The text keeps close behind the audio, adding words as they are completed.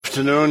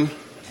afternoon.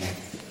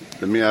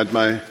 Let me add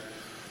my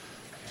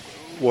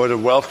word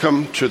of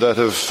welcome to that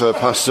of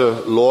Pastor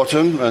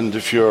Lawton. And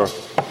if you're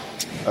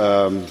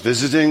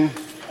visiting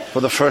for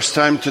the first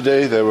time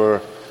today, there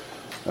were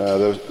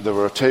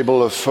a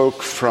table of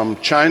folk from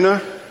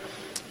China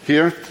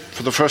here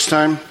for the first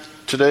time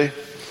today.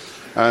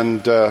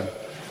 And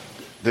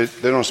they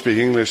don't speak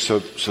English, so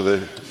they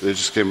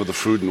just came with the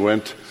food and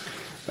went.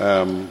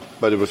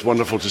 But it was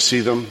wonderful to see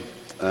them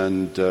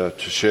and to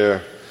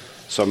share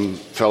some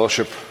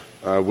fellowship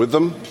with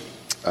them.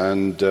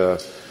 And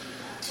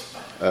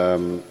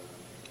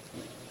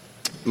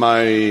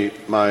my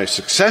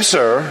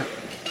successor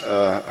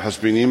has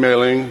been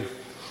emailing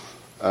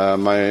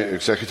my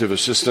executive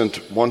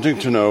assistant wanting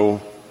to know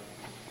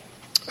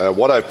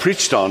what I've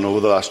preached on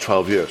over the last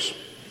 12 years.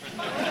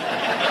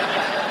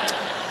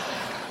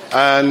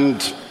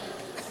 And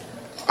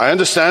I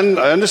understand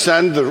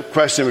the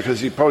question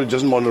because he probably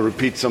doesn't want to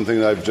repeat something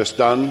that I've just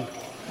done.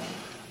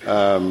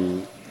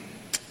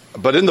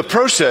 But in the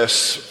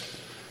process,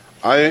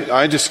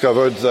 I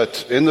discovered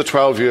that in the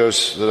 12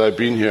 years that I've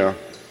been here,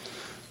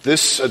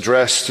 this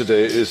address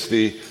today is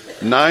the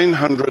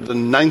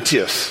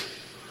 990th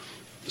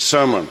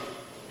sermon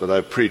that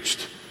I've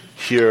preached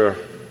here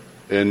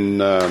in...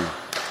 No.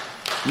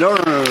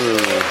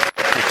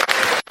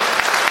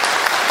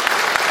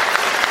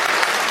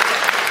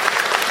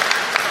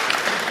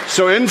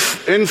 So in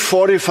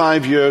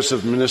 45 years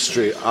of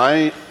ministry,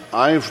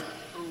 I've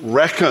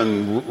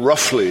reckon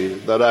roughly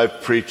that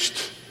I've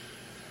preached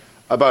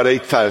about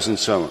 8,000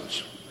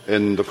 sermons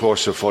in the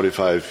course of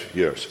 45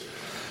 years.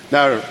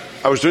 Now,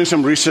 I was doing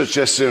some research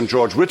yesterday on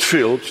George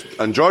Whitefield,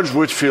 and George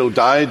Whitefield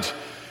died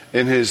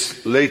in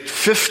his late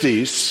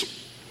 50s.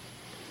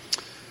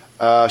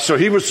 So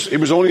he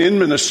was only in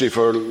ministry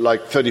for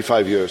like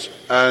 35 years,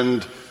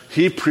 and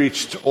he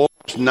preached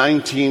almost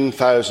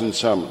 19,000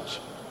 sermons.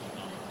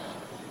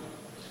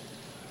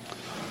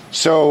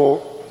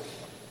 So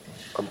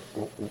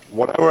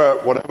whatever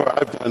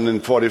I've done in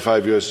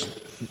 45 years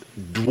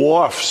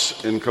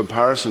dwarfs in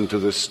comparison to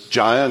this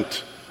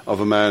giant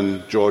of a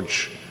man,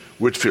 George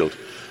Whitefield.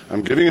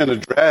 I'm giving an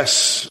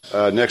address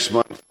next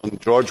month on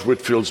George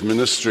Whitefield's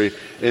ministry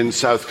in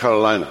South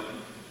Carolina.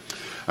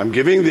 I'm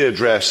giving the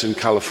address in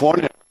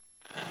California,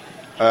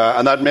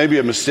 and that may be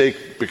a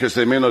mistake because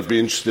they may not be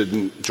interested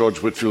in George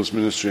Whitefield's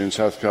ministry in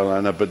South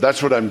Carolina, but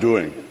that's what I'm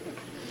doing.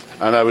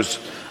 And I was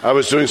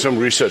doing some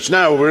research.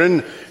 Now, we're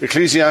in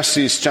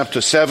Ecclesiastes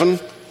chapter 7.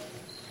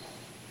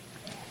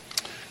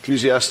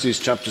 Ecclesiastes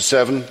chapter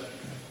 7.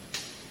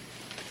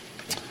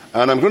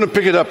 And I'm going to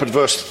pick it up at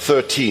verse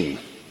 13.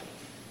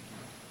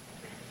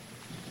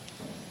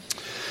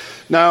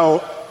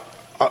 Now,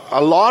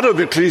 a lot of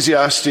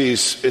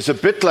Ecclesiastes is a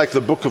bit like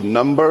the book of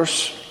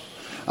Numbers,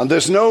 and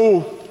there's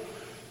no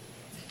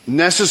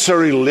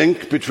necessary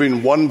link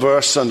between one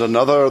verse and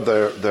another.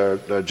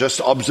 They're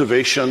just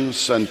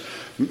observations, and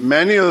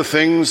many of the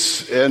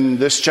things in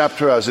this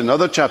chapter, as in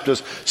other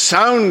chapters,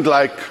 sound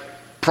like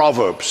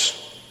Proverbs.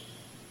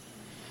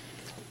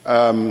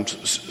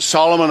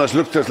 Solomon has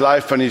looked at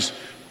life, and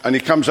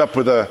he comes up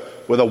with a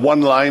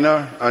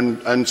one-liner,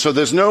 and so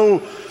there's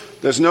no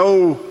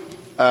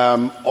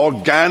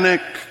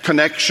organic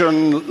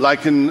connection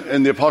like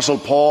in the Apostle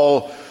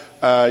Paul.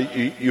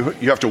 You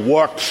have to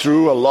work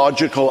through a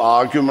logical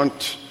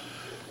argument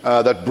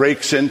that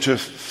breaks into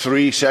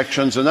three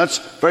sections, and that's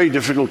very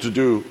difficult to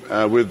do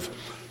with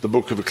the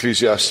book of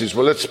Ecclesiastes.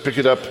 Well, let's pick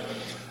it up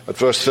at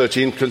verse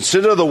 13.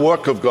 Consider the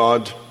work of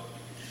God.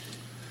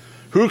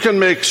 Who can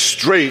make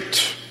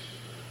straight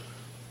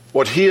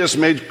what he has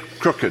made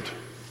crooked?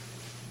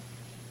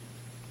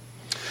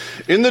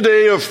 In the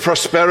day of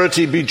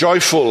prosperity be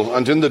joyful,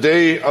 and in the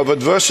day of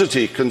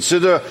adversity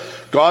consider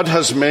God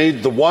has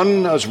made the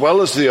one as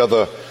well as the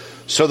other,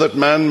 so that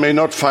man may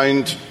not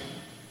find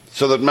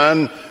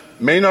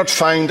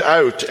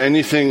out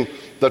anything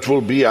that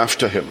will be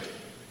after him.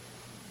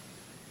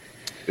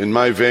 In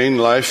my vain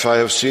life I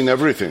have seen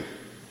everything.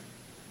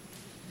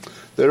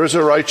 There is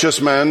a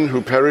righteous man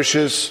who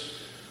perishes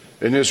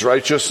in his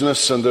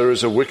righteousness, and there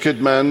is a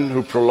wicked man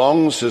who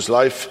prolongs his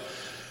life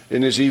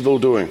in his evil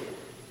doing.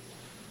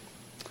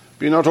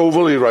 Be not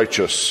overly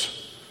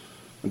righteous,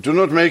 and do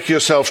not make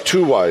yourself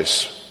too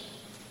wise.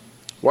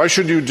 Why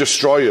should you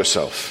destroy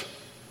yourself?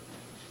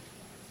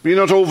 Be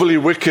not overly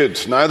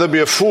wicked, neither be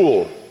a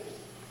fool.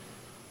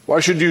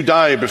 Why should you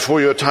die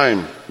before your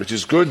time? It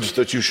is good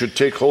that you should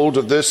take hold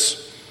of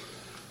this,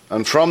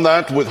 and from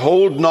that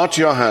withhold not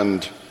your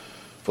hand,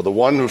 for the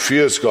one who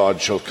fears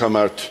God shall come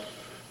out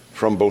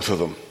from both of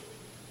them.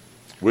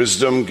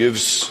 Wisdom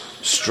gives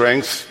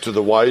strength to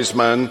the wise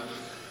man,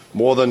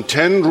 more than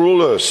 10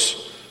 rulers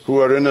who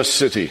are in a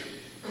city.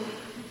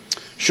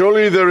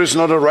 Surely there is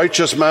not a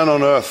righteous man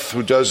on earth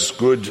who does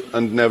good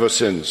and never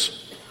sins.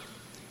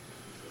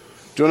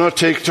 Do not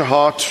take to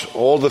heart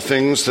all the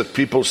things that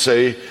people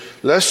say,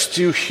 lest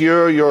you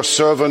hear your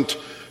servant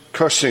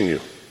cursing you.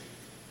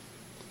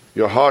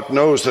 Your heart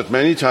knows that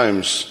many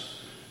times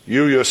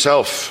you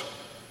yourself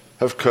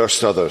have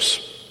cursed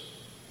others.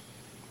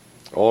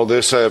 All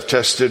this I have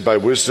tested by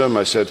wisdom.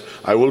 I said,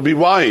 I will be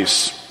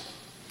wise.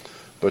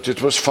 But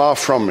it was far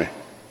from me.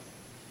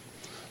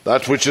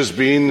 That which has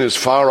been is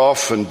far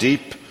off and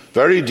deep,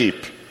 very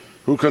deep.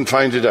 Who can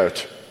find it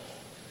out?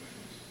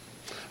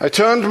 I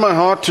turned my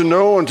heart to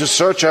know and to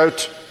search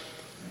out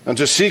and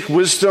to seek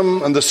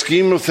wisdom and the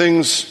scheme of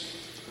things,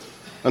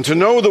 and to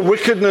know the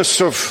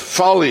wickedness of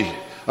folly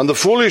and the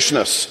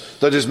foolishness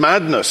that is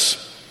madness.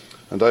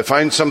 And I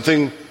find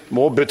something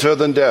more bitter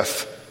than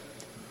death.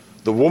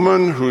 The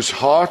woman whose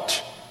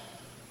heart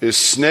is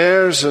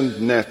snares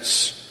and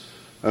nets,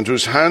 and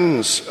whose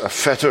hands are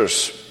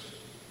fetters.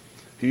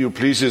 He who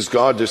pleases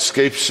God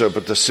escapes her,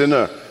 but the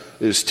sinner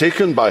is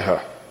taken by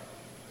her.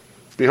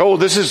 Behold,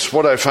 this is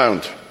what I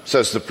found,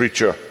 says the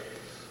preacher,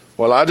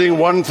 while adding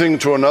one thing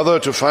to another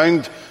to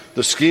find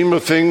the scheme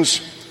of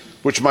things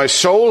which my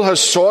soul has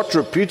sought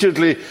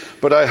repeatedly,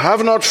 but I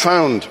have not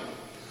found.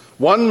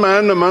 One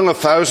man among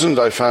 1,000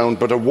 I found,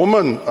 but a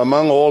woman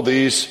among all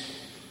these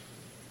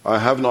I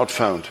have not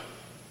found.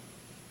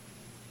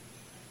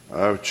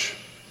 Ouch.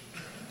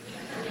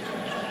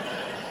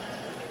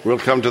 We'll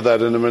come to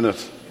that in a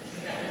minute.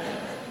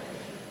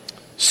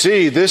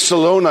 See, this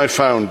alone I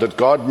found, that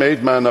God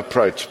made man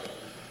upright,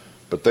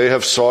 but they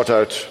have sought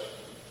out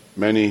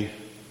many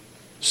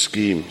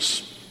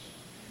schemes.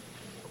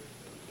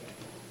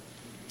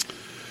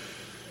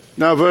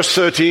 Now, verse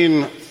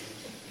 13,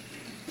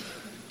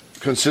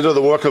 consider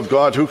the work of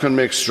God. Who can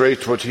make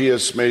straight what he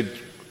has made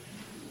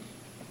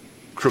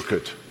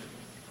crooked?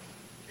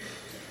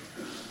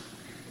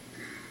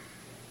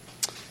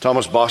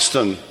 Thomas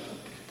Boston,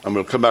 and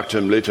we'll come back to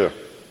him later,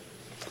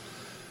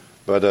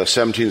 but a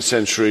 17th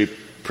century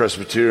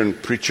Presbyterian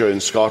preacher in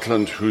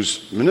Scotland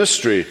whose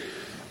ministry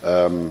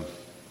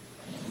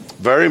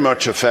very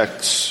much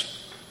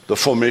affects the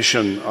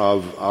formation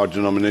of our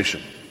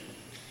denomination,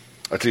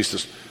 at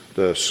least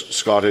the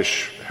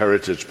Scottish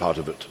heritage part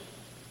of it.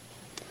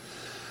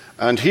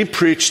 And he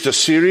preached a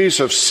series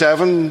of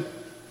 7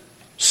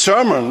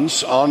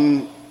 sermons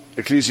on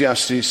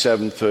Ecclesiastes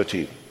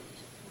 7:13.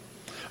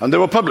 And they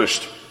were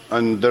published,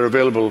 and they're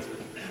available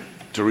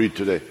to read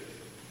today.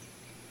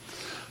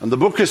 And the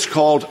book is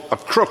called A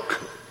Crook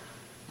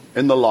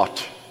in the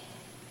Lot.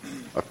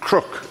 A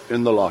crook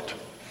in the lot.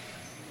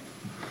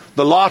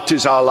 The lot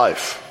is our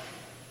life.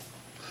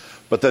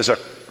 But there's a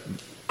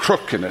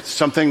crook in it,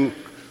 something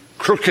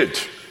crooked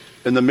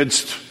in the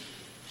midst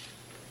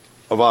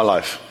of our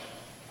life.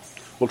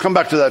 We'll come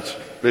back to that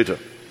later.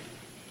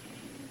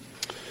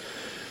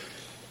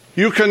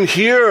 You can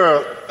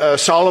hear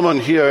Solomon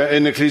here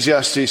in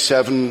Ecclesiastes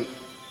 7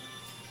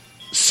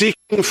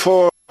 seeking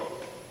for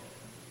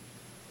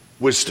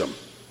wisdom.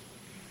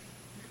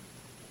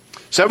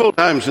 Several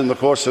times in the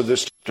course of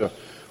this chapter,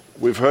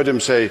 we've heard him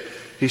say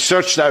he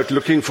searched out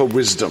looking for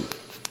wisdom.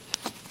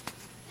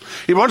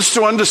 He wants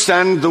to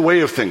understand the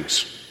way of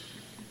things.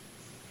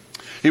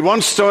 He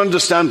wants to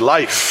understand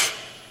life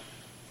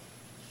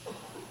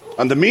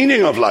and the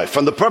meaning of life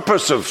and the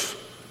purpose of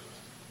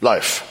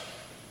life.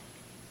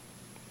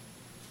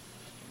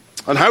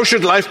 And how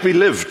should life be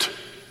lived?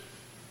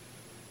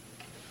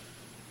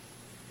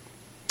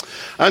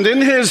 And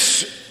in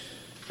his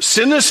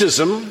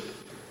cynicism,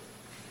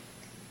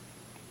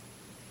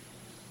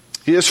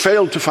 he has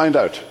failed to find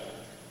out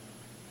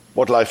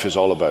what life is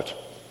all about.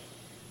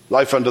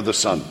 Life under the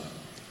sun.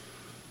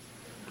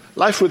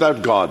 Life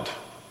without God.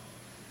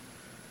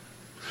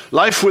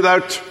 Life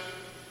without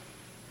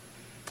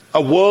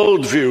a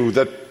worldview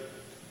that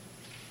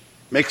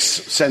makes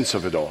sense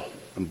of it all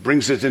and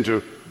brings it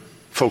into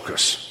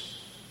focus.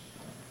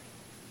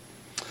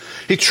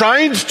 He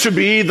tried to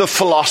be the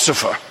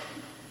philosopher.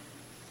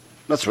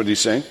 That's what he's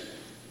saying.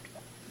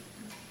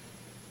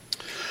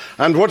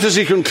 And what does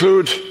he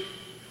conclude?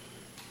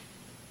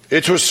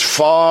 It was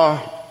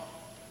far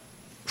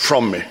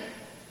from me.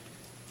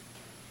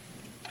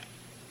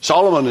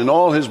 Solomon in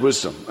all his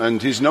wisdom,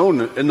 and he's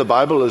known in the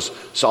Bible as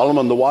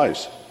Solomon the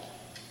Wise.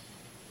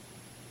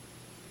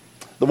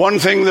 The one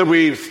thing that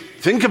we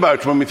think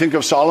about when we think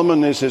of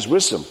Solomon is his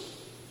wisdom.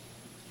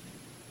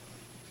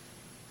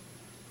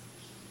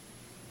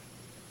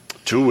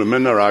 2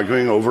 women are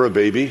arguing over a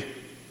baby,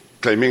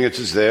 claiming it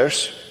is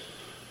theirs.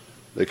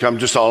 They come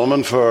to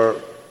Solomon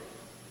for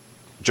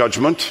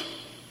judgment.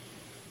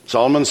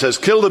 Solomon says,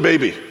 kill the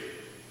baby.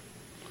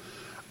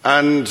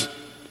 And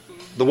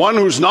the one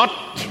who's not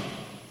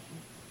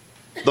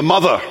the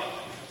mother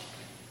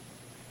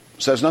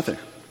says nothing.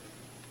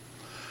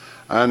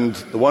 And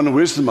the one who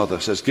is the mother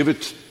says, give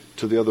it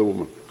to the other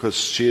woman, because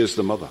she is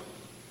the mother.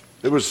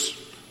 It was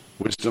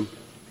wisdom.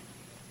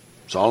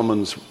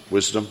 Solomon's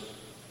wisdom.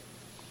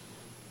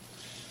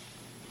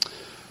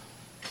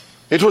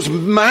 It was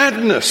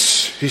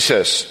madness, he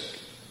says.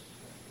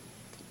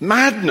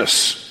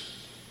 Madness.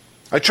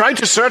 I tried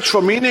to search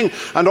for meaning,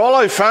 and all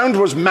I found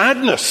was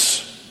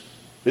madness.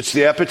 It's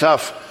the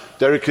epitaph,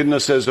 Derek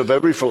Kidner says, of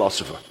every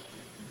philosopher.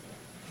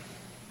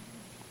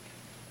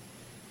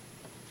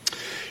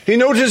 He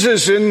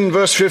notices in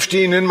verse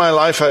 15, in my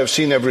life I have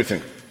seen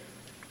everything.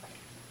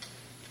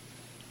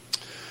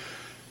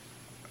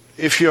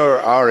 If you're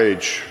our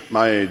age,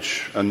 my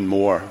age, and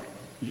more,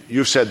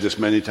 you've said this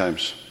many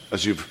times.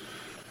 As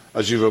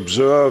you've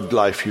observed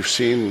life, you've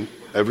seen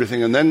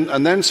everything, and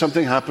then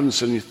something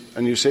happens,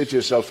 and you say to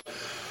yourself,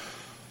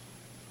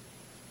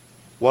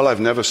 "Well, I've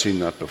never seen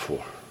that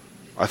before.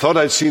 I thought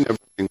I'd seen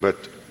everything, but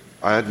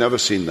I had never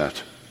seen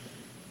that.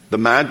 The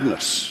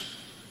madness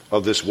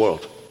of this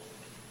world.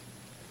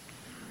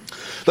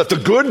 That the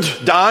good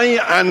die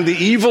and the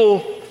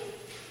evil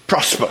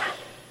prosper."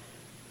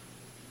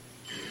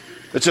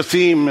 It's a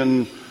theme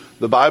in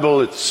the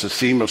Bible. It's a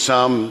theme of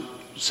Psalm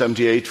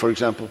 78, for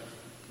example.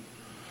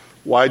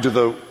 Why do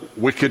the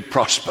wicked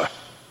prosper?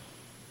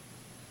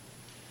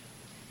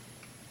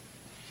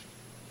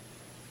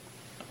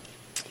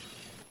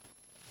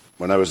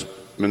 When I was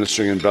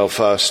ministering in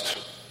Belfast,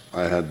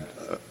 I had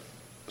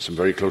some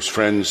very close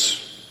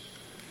friends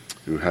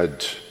who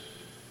had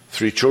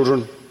 3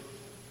 children,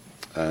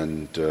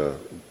 and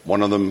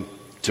one of them,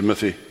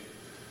 Timothy,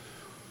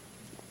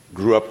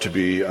 grew up to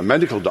be a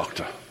medical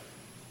doctor.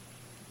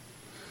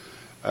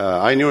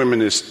 I knew him in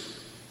his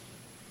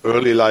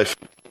early life,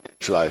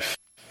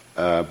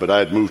 but I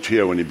had moved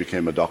here when he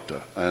became a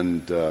doctor,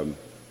 and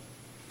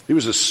he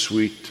was a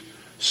sweet,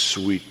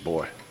 sweet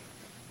boy,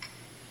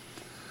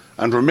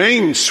 and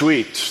remained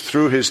sweet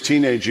through his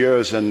teenage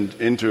years and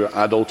into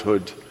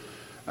adulthood.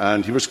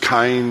 And he was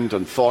kind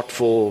and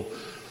thoughtful,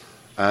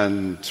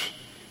 and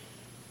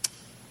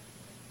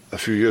a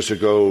few years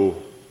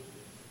ago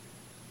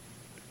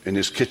in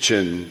his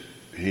kitchen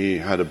he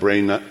had a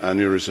brain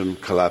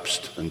aneurysm,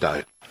 collapsed and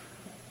died.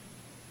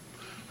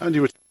 And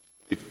he was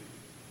in his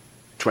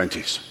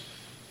 20s.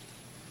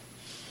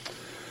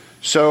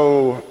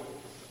 So,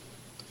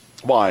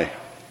 why?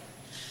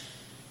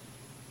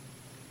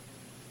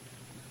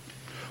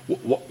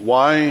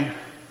 Why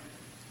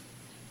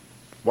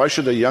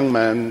should a young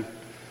man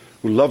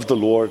who loved the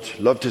Lord,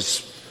 loved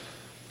his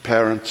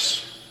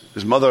parents,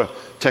 his mother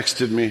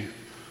texted me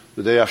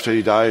the day after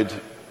he died,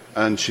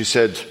 and she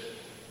said,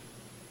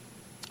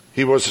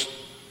 he was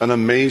an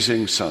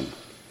amazing son.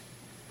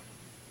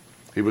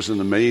 He was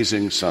an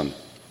amazing son.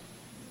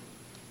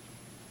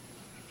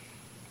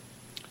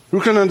 Who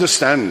can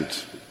understand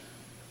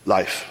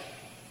life?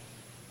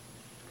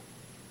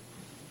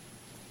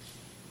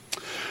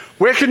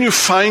 Where can you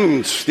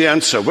find the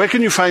answer? Where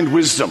can you find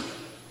wisdom?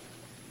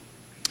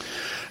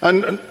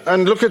 And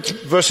look at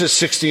verses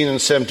 16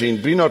 and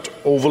 17. Be not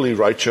overly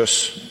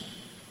righteous,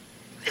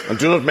 and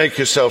do not make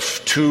yourself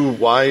too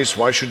wise.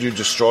 Why should you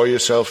destroy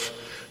yourself?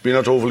 Be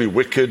not overly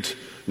wicked,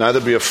 neither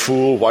be a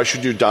fool. Why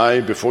should you die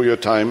before your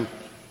time?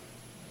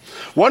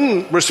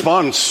 One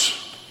response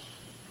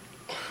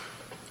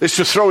is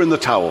to throw in the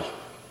towel.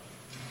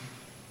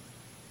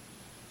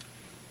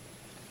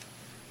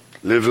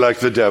 Live like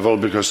the devil,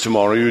 because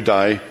tomorrow you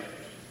die.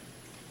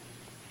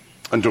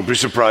 And don't be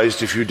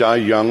surprised if you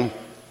die young.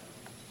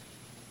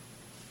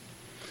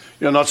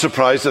 You're not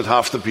surprised that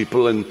half the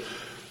people in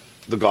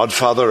The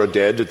Godfather are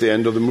dead at the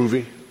end of the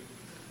movie.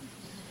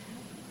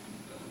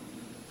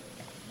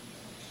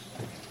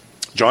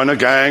 Join a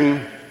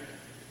gang.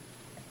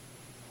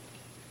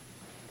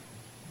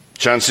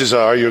 Chances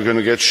are you're going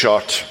to get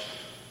shot.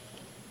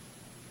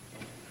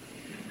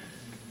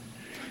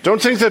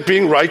 Don't think that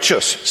being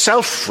righteous,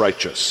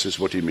 self-righteous is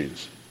what he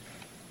means,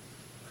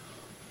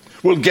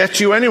 will get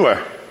you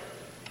anywhere.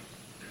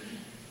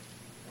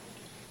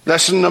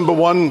 Lesson number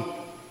 1,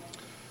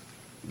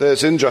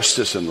 there's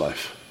injustice in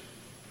life.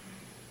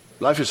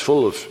 Life is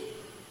full of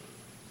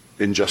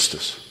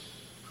injustice.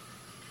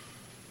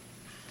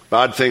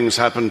 Bad things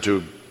happen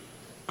to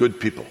good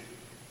people.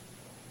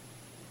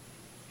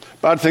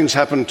 Bad things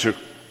happen to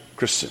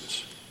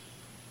Christians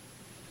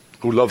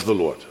who love the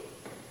Lord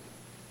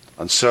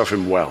and serve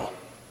him well.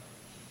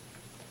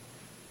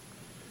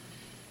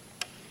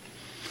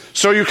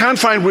 So you can't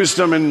find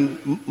wisdom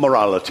in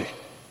morality,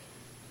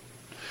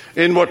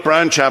 in what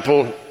Brian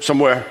Chappell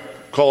somewhere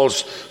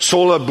calls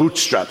solar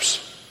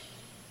bootstraps.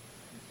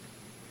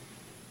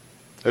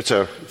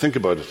 Think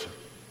about it.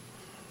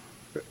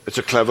 It's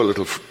a clever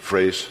little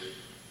phrase.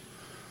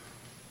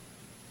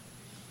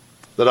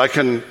 That I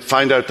can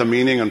find out the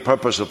meaning and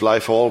purpose of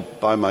life all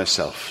by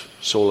myself.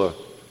 Solar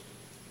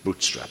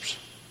bootstraps.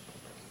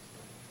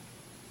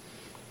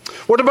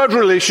 What about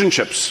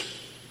relationships?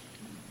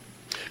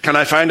 Can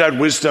I find out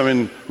wisdom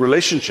in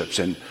relationships,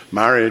 in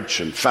marriage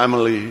and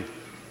family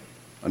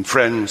and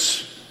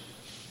friends?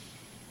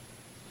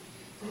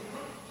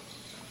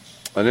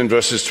 And in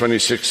verses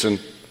 26 and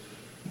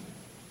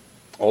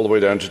all the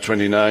way down to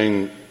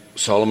 29,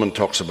 Solomon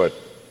talks about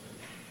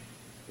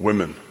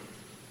women.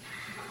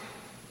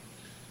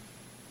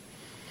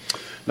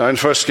 Now in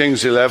 1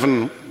 Kings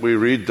 11, we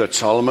read that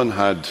Solomon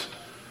had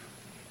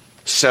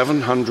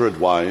 700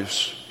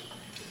 wives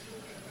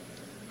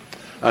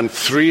and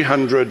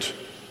 300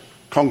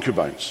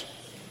 concubines.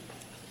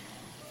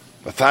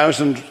 A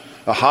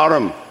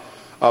harem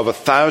of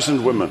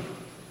 1,000 women.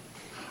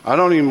 I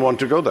don't even want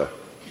to go there.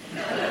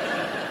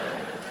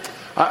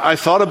 I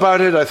thought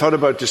about it. I thought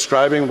about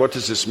describing what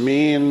does this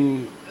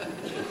mean?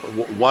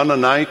 One a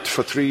night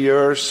for 3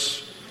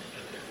 years.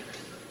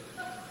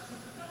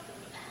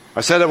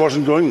 I said I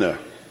wasn't going there.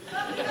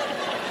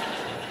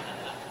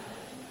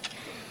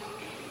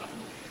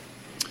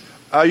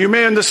 You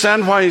may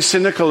understand why he's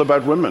cynical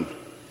about women.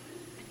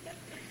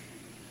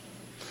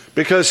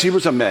 Because he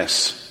was a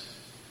mess.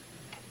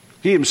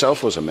 He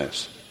himself was a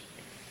mess.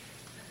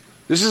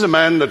 This is a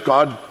man that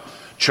God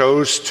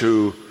chose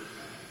to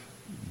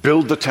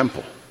build the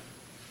temple.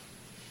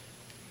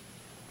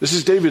 This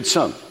is David's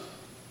son.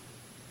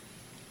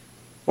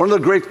 One of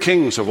the great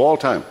kings of all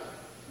time.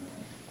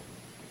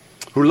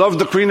 Who loved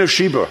the Queen of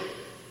Sheba.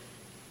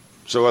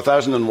 So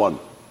 1001.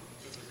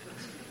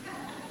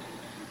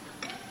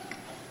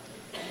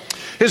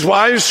 His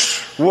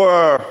wives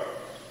were,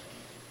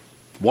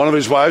 one of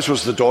his wives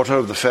was the daughter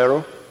of the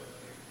Pharaoh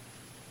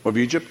of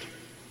Egypt.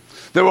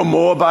 There were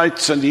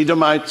Moabites and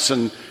Edomites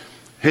and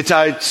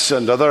Hittites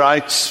and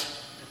otherites.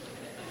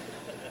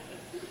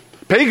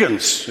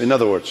 Pagans, in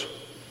other words.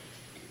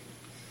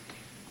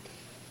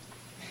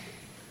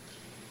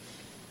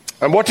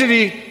 And what did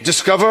he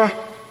discover?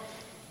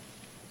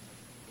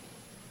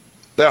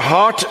 Their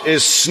heart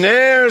is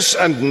snares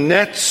and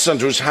nets,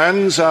 and whose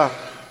hands are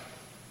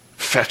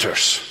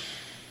fetters.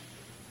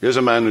 Here's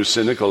a man who's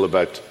cynical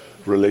about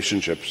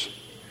relationships.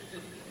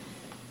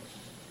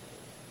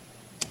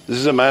 This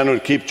is a man who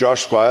would keep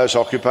Josh Squires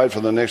occupied for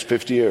the next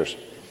 50 years.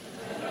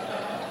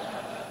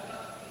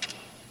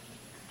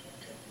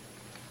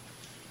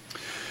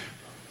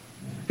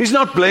 He's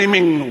not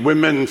blaming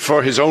women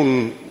for his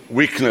own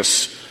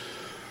weakness,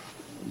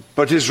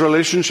 but his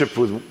relationship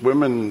with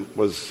women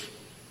was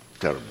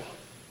terrible,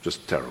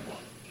 just terrible.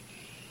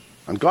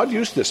 And God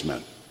used this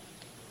man.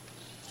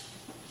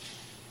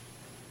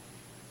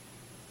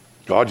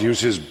 God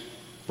uses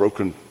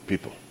broken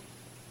people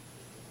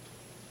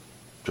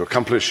to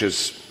accomplish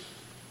his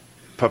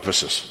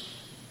purposes.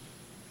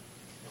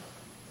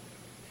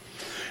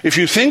 If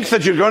you think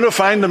that you're going to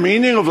find the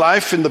meaning of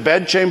life in the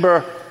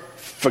bedchamber,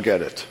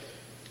 forget it.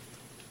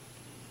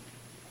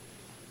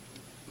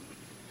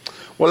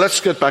 Well, let's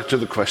get back to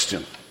the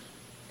question.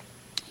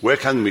 Where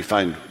can we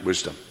find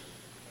wisdom?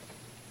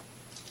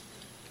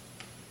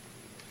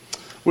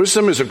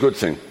 Wisdom is a good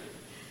thing.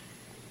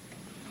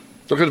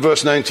 Look at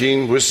verse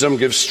 19. Wisdom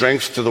gives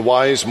strength to the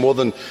wise more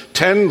than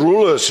 10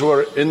 rulers who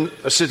are in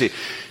a city.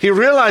 He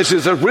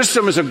realizes that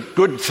wisdom is a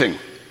good thing.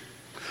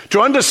 To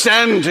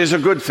understand is a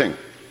good thing.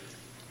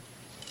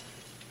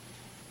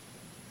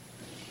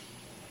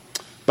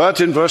 But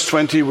in verse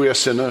 20, we are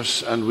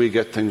sinners and we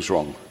get things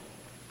wrong.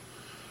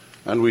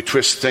 And we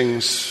twist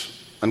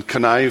things and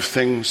connive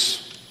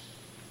things.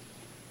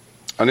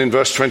 And in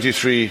verse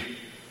 23,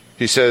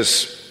 he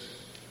says,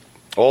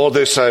 all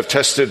this I have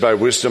tested by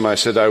wisdom. I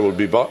said I will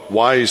be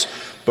wise,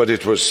 but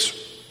it was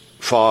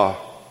far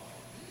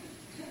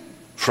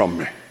from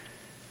me.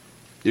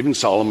 Even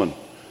Solomon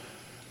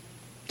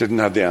didn't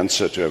have the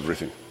answer to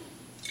everything.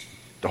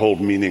 The whole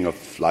meaning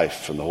of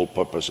life and the whole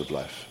purpose of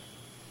life.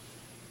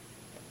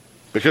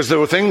 Because there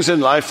were things in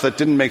life that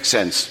didn't make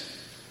sense.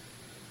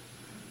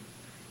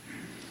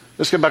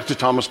 Let's get back to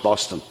Thomas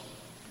Boston.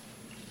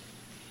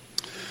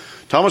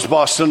 Thomas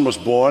Boston was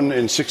born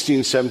in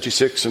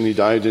 1676 and he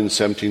died in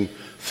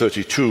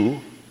 1732.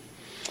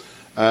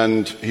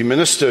 And he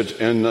ministered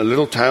in a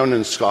little town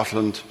in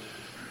Scotland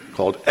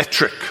called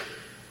Ettrick.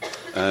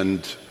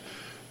 And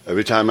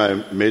every time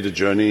I made a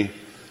journey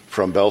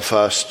from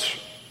Belfast,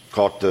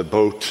 caught the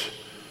boat,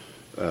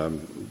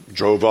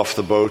 drove off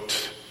the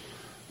boat,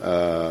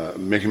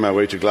 making my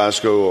way to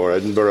Glasgow or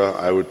Edinburgh,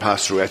 I would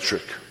pass through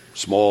Ettrick,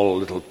 small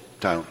little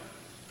town.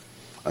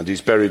 And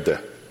he's buried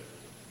there.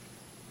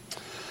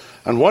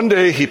 And one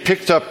day he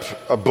picked up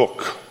a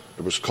book.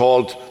 It was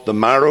called The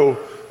Marrow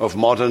of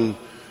Modern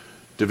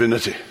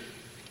Divinity.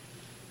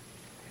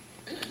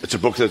 It's a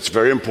book that's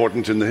very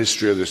important in the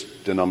history of this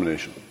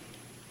denomination.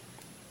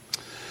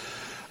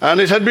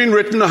 And it had been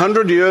written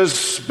 100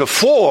 years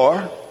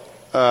before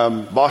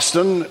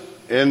Boston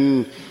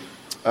in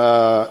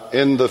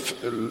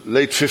the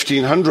late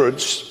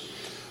 1500s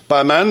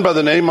by a man by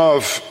the name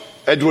of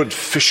Edward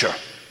Fisher.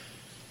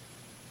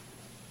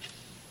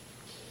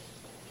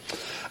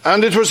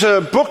 And it was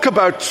a book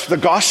about the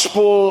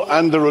gospel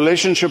and the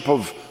relationship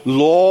of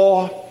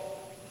law.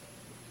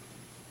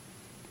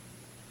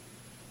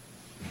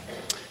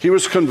 He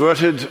was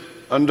converted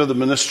under the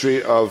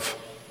ministry of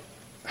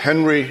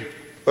Henry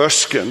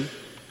Erskine,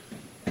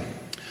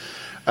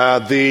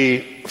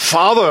 the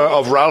father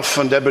of Ralph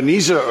and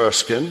Ebenezer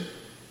Erskine.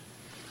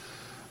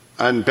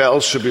 And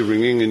bells should be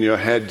ringing in your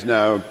head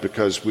now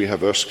because we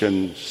have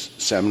Erskine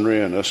Seminary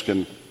and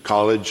Erskine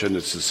College, and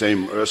it's the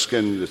same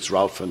Erskine. It's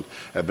Ralph and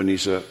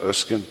Ebenezer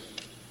Erskine.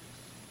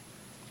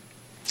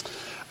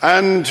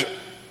 And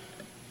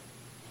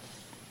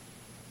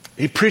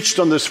he preached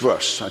on this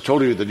verse. I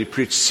told you that he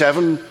preached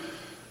 7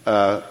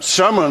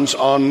 sermons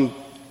on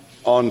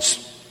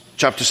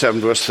chapter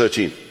 7, verse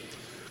 13.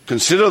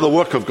 Consider the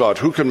work of God.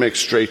 Who can make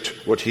straight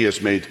what he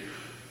has made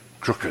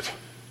crooked?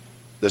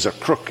 There's a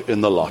crook in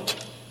the lot.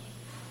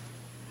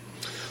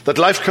 That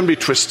life can be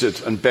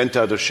twisted and bent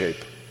out of shape.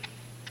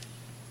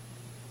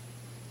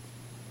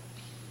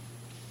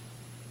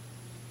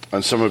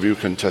 And some of you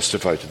can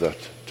testify to that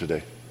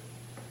today.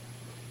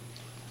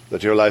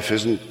 That your life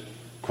isn't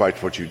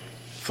quite what you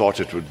thought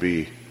it would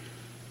be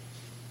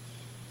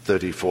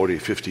 30, 40,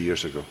 50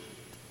 years ago.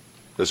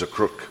 There's a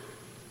crook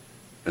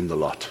in the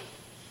lot.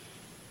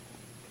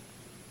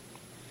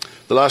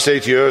 The last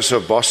 8 years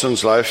of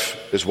Boston's life,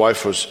 his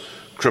wife was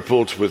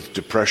crippled with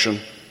depression.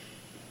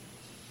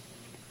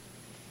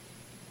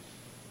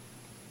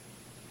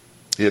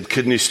 He had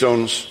kidney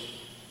stones.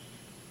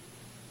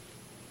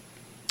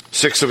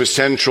 6 of his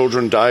 10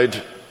 children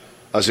died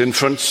as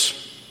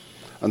infants,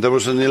 and there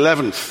was an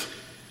 11th.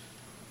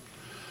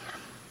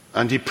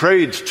 And he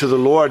prayed to the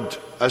Lord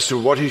as to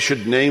what he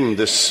should name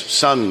this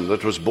son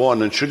that was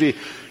born, and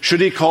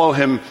should he call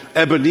him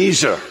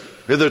Ebenezer?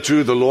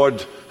 Hitherto the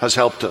Lord has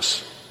helped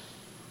us.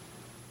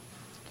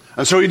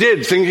 And so he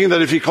did, thinking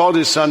that if he called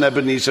his son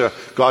Ebenezer,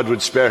 God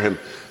would spare him.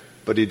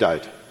 But he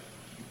died.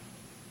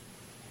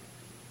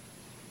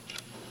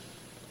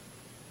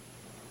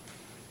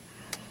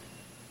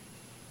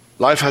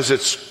 Life has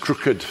its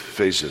crooked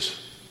phases.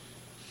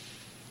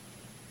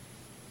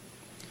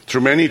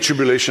 Through many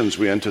tribulations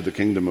we enter the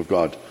kingdom of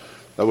God.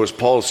 That was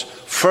Paul's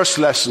first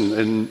lesson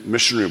in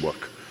missionary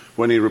work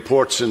when he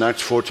reports in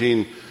Acts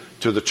 14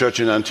 to the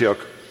church in Antioch.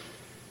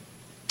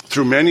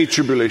 Through many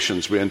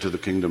tribulations we enter the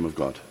kingdom of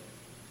God.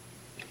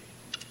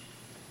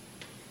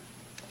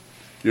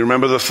 You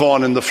remember the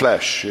thorn in the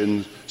flesh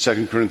in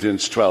 2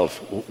 Corinthians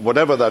 12,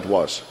 whatever that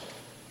was.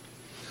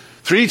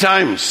 3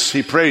 times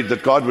he prayed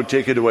that God would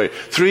take it away.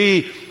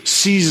 3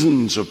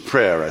 seasons of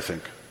prayer, I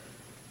think.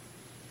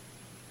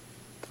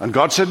 And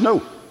God said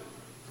no.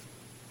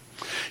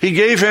 He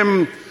gave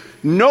him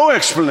no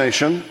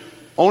explanation,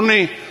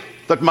 only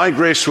that my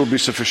grace will be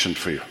sufficient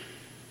for you.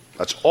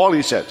 That's all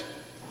he said.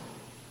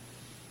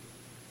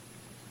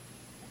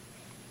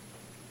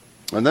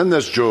 And then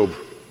there's Job.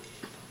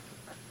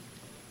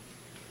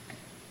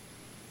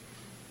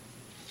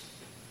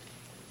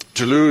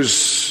 To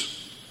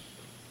lose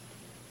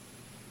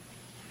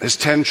his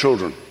 10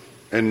 children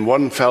in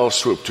one fell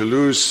swoop, to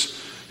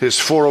lose his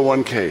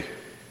 401k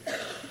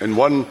in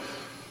one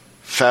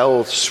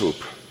fell swoop,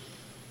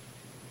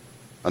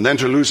 and then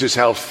to lose his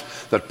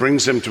health that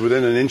brings him to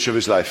within an inch of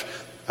his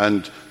life.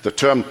 And the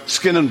term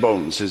skin and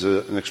bones is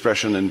an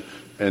expression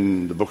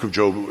in the book of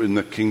Job in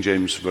the King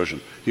James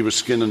Version. He was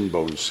skin and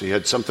bones. He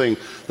had something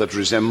that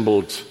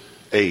resembled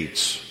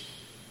AIDS,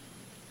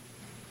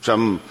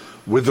 some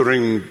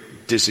withering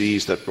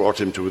disease that brought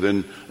him to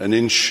within an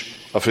inch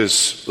of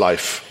his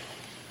life.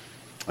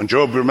 And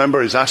Job,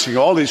 remember, is asking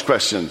all these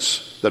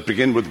questions that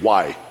begin with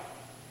why.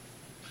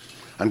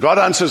 And God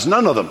answers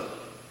none of them.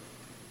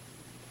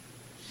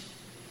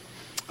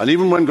 And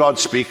even when God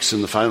speaks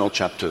in the final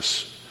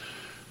chapters,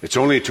 it's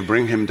only to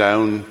bring him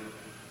down.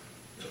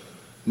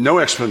 No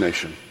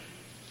explanation.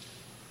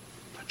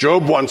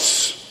 Job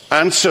wants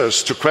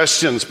answers to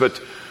questions,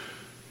 but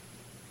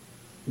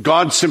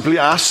God simply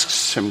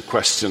asks him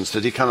questions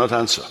that he cannot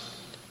answer.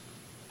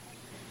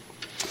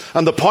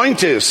 And the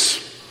point is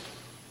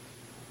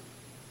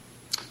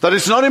that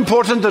it's not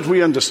important that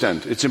we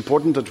understand. It's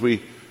important that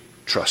we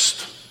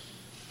trust.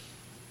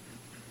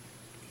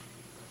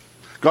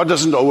 God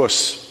doesn't owe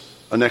us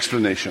an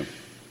explanation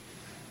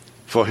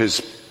for his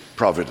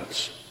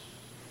providence.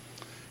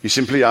 He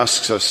simply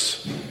asks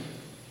us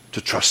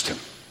to trust him,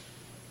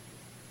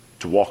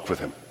 to walk with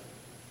him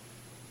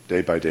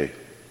day by day.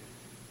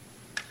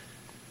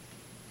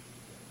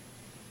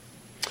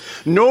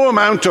 No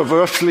amount of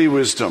earthly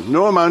wisdom,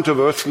 no amount of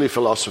earthly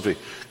philosophy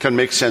can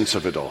make sense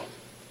of it all.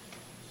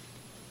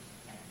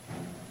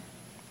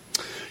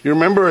 You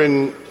remember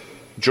in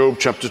Job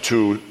chapter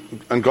 2,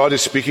 and God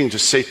is speaking to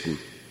Satan.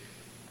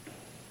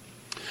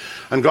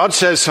 And God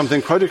says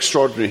something quite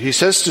extraordinary. He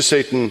says to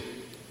Satan,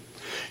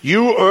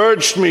 "You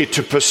urged me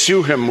to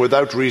pursue him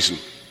without reason.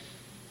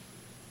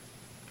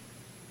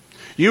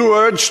 You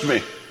urged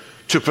me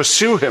to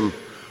pursue him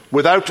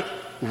without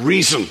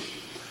reason."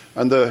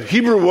 And the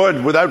Hebrew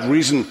word without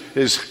reason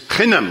is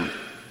chinem.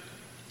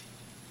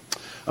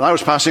 And I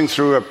was passing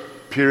through a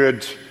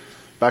period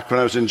back when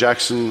I was in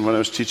Jackson, when I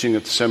was teaching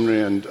at the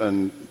seminary,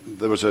 and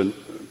there was an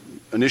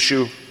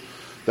issue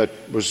that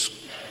was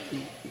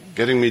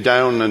getting me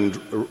down,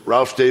 and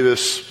Ralph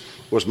Davis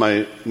was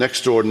my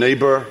next door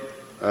neighbor.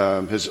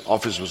 His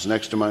office was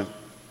next to mine.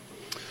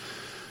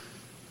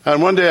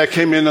 And one day I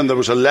came in and there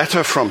was a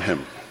letter from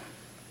him.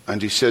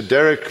 And he said,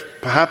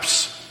 "Derek,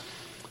 perhaps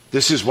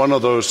this is one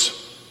of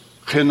those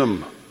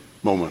chinem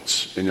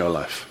moments in your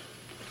life.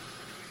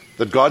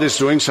 That God is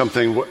doing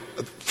something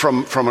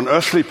from an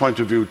earthly point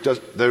of view,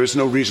 there is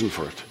no reason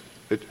for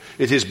it.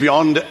 It is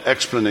beyond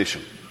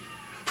explanation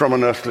from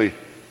an earthly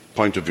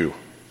point of view.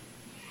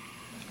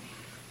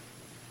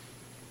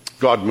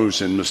 God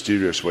moves in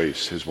mysterious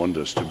ways, his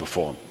wonders to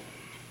perform.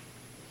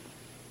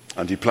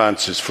 And he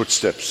plants his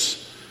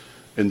footsteps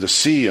in the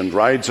sea and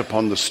rides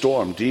upon the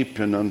storm. Deep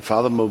in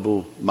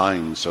unfathomable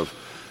mines of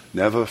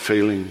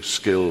never-failing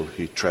skill,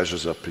 he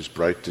treasures up his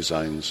bright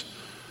designs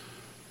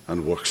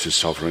and works his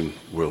sovereign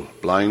will.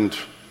 Blind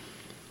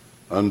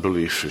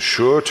unbelief is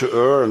sure to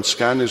err and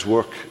scan his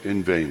work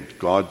in vain.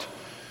 God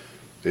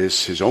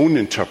is his own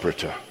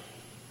interpreter,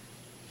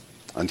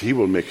 and he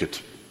will make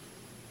it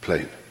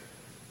plain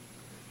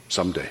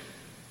someday,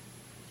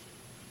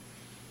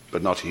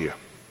 but not here.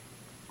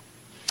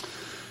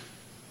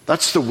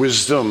 That's the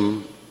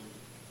wisdom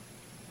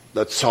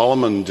that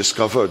Solomon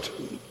discovered,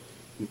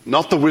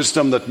 not the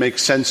wisdom that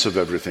makes sense of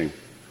everything,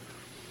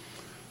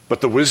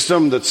 but the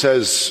wisdom that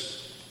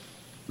says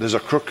there's a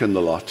crook in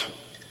the lot,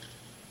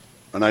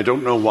 and I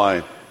don't know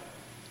why,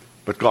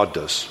 but God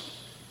does,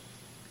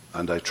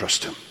 and I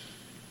trust him.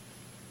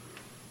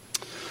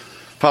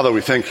 Father,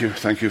 we thank you.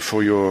 Thank you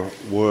for your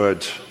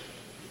word,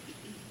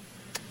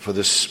 for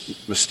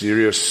this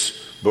mysterious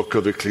book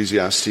of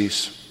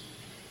Ecclesiastes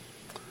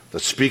that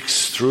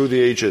speaks through the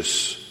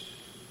ages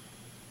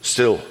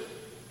still.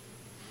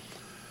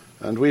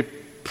 And we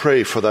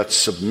pray for that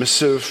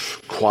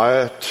submissive,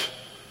 quiet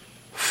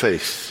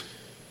faith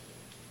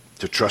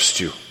to trust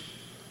you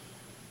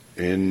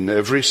in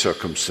every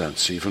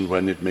circumstance, even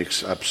when it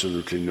makes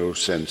absolutely no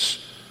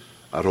sense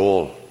at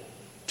all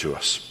to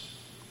us.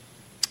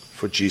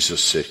 For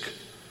Jesus' sake,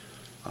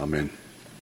 amen.